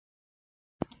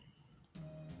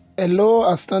Hello,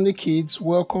 outstanding kids.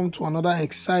 Welcome to another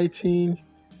exciting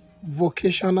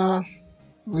vocational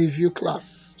review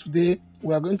class. Today,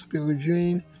 we are going to be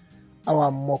reviewing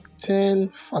our Mock 10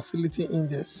 facility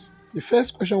index. The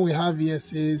first question we have here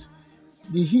says,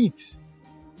 the heat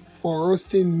for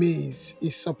roasting maize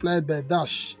is supplied by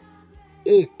dash.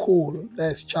 A, coal,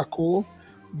 that is charcoal.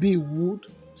 B, wood.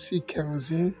 C,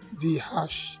 kerosene. D,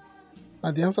 ash.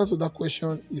 Now, the answer to that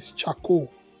question is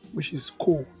charcoal, which is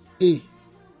coal. A.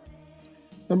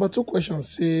 Number 2 question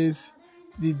says,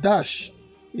 the dash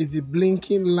is the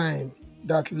blinking line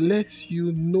that lets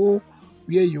you know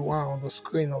where you are on the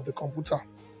screen of the computer.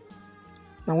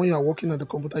 Now, when you are working on the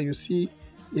computer, you see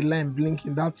a line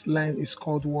blinking. That line is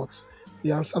called what?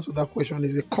 The answer to that question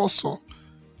is a cursor.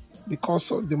 The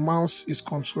cursor, the mouse is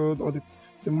controlled, or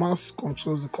the mouse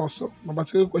controls the cursor. Number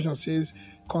 3 question says,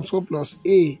 Control plus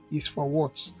A is for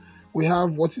what? We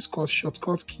have what is called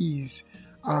shortcut keys.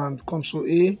 And Control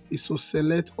A is to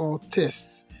select or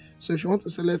test. So if you want to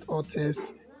select or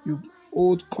test, you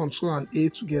hold Control and A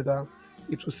together,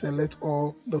 it will select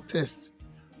all the tests.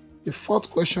 The 4th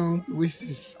question, which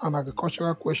is an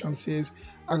agricultural question, says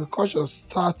agriculture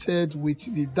started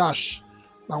with the dash.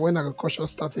 Now, when agriculture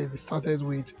started, it started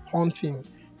with hunting,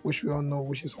 which we all know,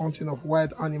 which is hunting of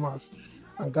wild animals,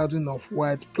 and gathering of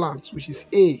wild plants, which is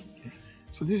A.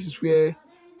 So this is where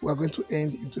we are going to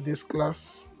end in today's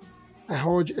class. I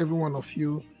urge every one of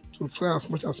you to try as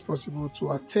much as possible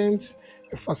to attempt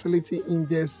a facility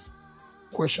index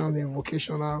question in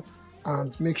vocational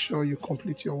and make sure you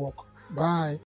complete your work. Bye.